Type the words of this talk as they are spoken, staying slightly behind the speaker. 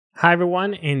Hi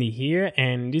everyone, Andy here,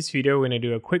 and in this video we're going to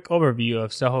do a quick overview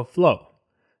of Zoho Flow.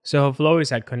 Zoho Flow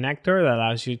is a connector that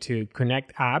allows you to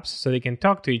connect apps so they can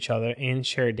talk to each other and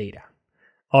share data.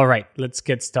 Alright, let's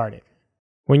get started.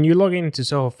 When you log into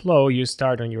Zoho Flow, you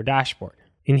start on your dashboard.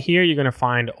 In here you're going to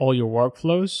find all your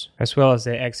workflows, as well as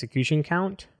the execution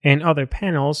count, and other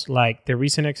panels like the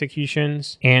recent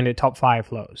executions and the top 5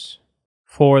 flows.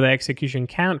 For the execution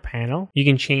count panel, you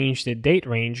can change the date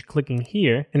range clicking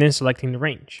here and then selecting the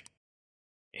range.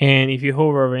 And if you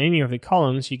hover over any of the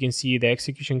columns, you can see the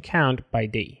execution count by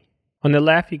day. On the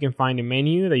left, you can find a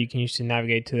menu that you can use to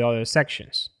navigate to the other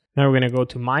sections. Now we're going to go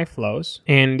to My Flows,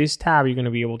 and in this tab, you're going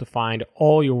to be able to find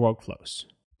all your workflows.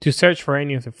 To search for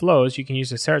any of the flows, you can use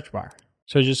the search bar.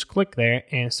 So just click there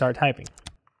and start typing,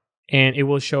 and it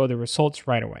will show the results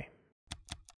right away.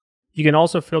 You can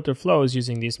also filter flows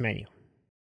using this menu.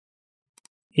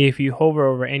 If you hover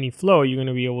over any flow, you're going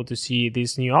to be able to see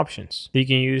these new options that you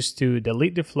can use to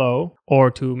delete the flow or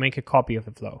to make a copy of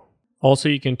the flow. Also,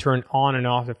 you can turn on and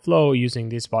off the flow using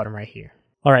this button right here.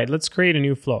 All right, let's create a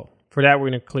new flow. For that, we're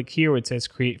going to click here where it says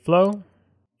Create Flow,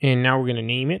 and now we're going to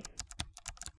name it.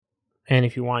 And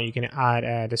if you want, you can add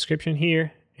a description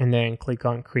here and then click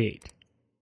on Create.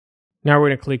 Now we're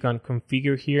going to click on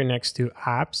Configure here next to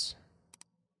Apps.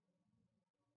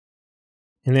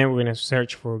 And then we're going to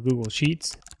search for Google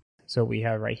Sheets. So we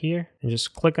have right here, and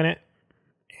just click on it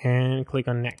and click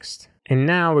on Next. And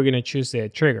now we're going to choose the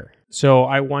trigger. So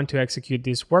I want to execute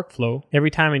this workflow every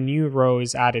time a new row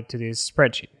is added to this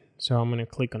spreadsheet. So I'm going to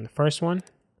click on the first one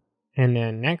and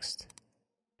then Next.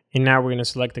 And now we're going to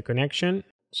select the connection.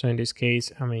 So in this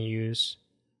case, I'm going to use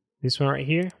this one right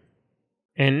here.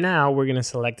 And now we're going to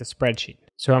select the spreadsheet.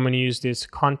 So I'm going to use this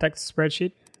contact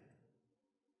spreadsheet.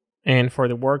 And for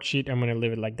the worksheet, I'm going to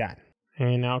leave it like that.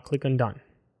 And now click on Done.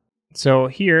 So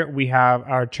here we have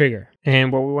our trigger.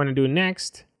 And what we want to do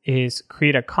next is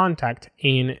create a contact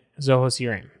in Zoho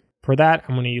CRM. For that,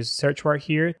 I'm going to use the search bar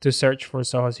here to search for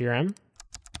Zoho CRM.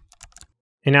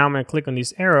 And now I'm going to click on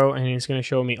this arrow and it's going to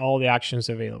show me all the actions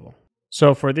available.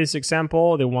 So for this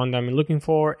example, the one that I'm looking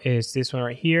for is this one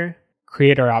right here,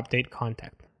 create or update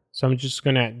contact. So I'm just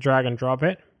going to drag and drop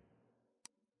it.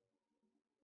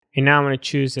 And now I'm going to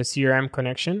choose the CRM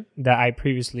connection that I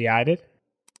previously added.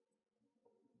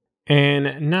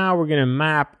 And now we're going to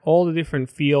map all the different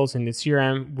fields in the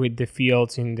CRM with the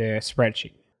fields in the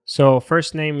spreadsheet. So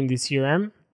first name in the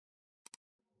CRM,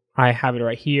 I have it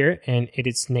right here and it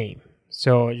is name.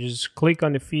 So just click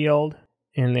on the field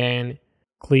and then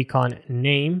click on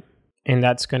name. And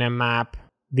that's going to map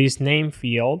this name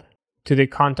field to the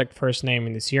contact first name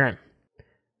in the CRM.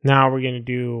 Now we're going to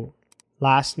do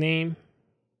last name.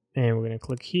 And we're going to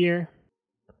click here,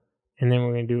 and then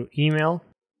we're going to do email,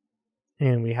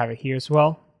 and we have it here as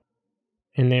well.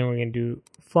 And then we're going to do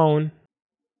phone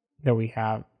that we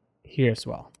have here as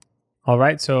well. All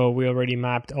right, so we already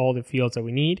mapped all the fields that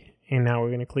we need, and now we're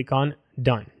going to click on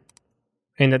Done.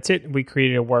 And that's it, we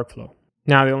created a workflow.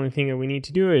 Now the only thing that we need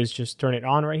to do is just turn it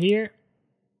on right here,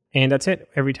 and that's it.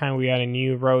 Every time we add a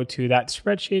new row to that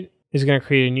spreadsheet, it's going to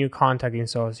create a new contact in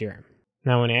Zoho CRM.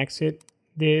 Now I'm going to exit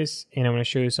this, and I'm going to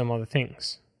show you some other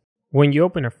things. When you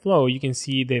open a flow, you can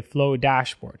see the flow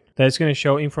dashboard that's going to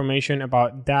show information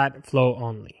about that flow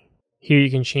only. Here you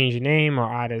can change the name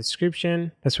or add a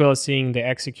description, as well as seeing the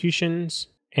executions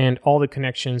and all the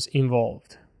connections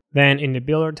involved. Then in the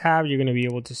Builder tab, you're going to be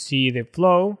able to see the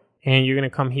flow, and you're going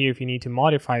to come here if you need to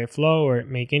modify the flow or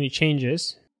make any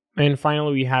changes. And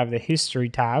finally, we have the History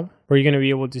tab, where you're going to be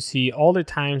able to see all the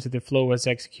times that the flow was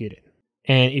executed.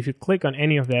 And if you click on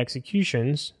any of the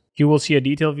executions, you will see a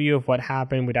detailed view of what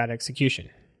happened with that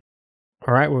execution.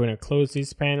 All right, we're going to close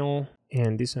this panel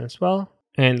and this one as well.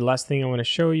 And the last thing I want to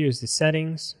show you is the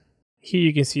settings. Here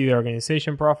you can see the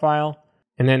organization profile.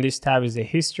 And then this tab is the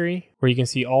history, where you can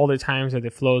see all the times that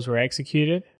the flows were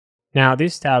executed. Now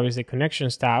this tab is the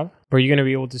connections tab, where you're going to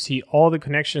be able to see all the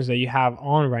connections that you have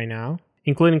on right now,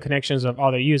 including connections of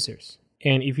other users.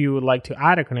 And if you would like to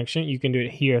add a connection, you can do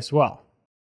it here as well.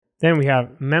 Then we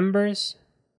have members,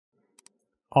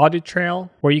 audit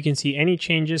trail, where you can see any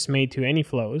changes made to any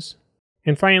flows.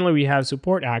 And finally, we have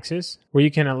support access, where you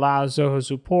can allow Zoho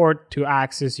support to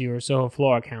access your Zoho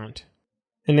Flow account.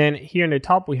 And then here in the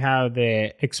top, we have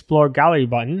the Explore Gallery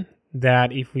button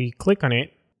that if we click on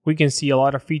it, we can see a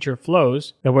lot of feature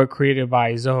flows that were created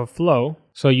by Zoho Flow.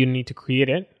 So you need to create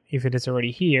it if it is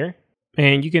already here.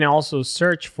 And you can also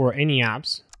search for any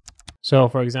apps. So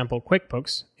for example,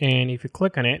 QuickBooks. And if you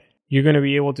click on it, you're going to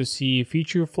be able to see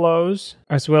feature flows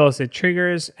as well as the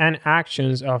triggers and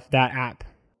actions of that app.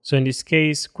 So in this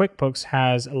case, QuickBooks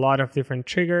has a lot of different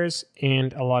triggers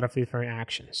and a lot of different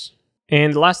actions.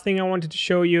 And the last thing I wanted to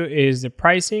show you is the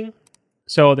pricing.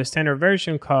 So the standard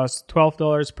version costs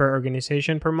 $12 per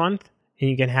organization per month, and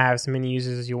you can have as many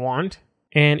users as you want.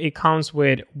 And it comes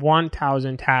with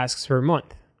 1,000 tasks per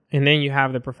month. And then you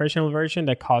have the professional version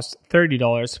that costs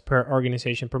 $30 per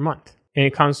organization per month. And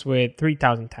it comes with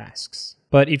 3,000 tasks.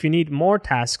 But if you need more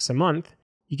tasks a month,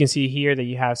 you can see here that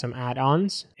you have some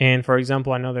add-ons. And for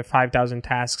example, another 5,000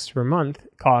 tasks per month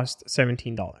cost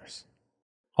 $17.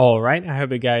 All right, I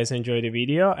hope you guys enjoyed the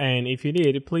video. And if you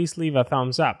did, please leave a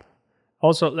thumbs up.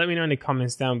 Also, let me know in the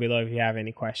comments down below if you have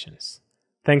any questions.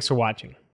 Thanks for watching.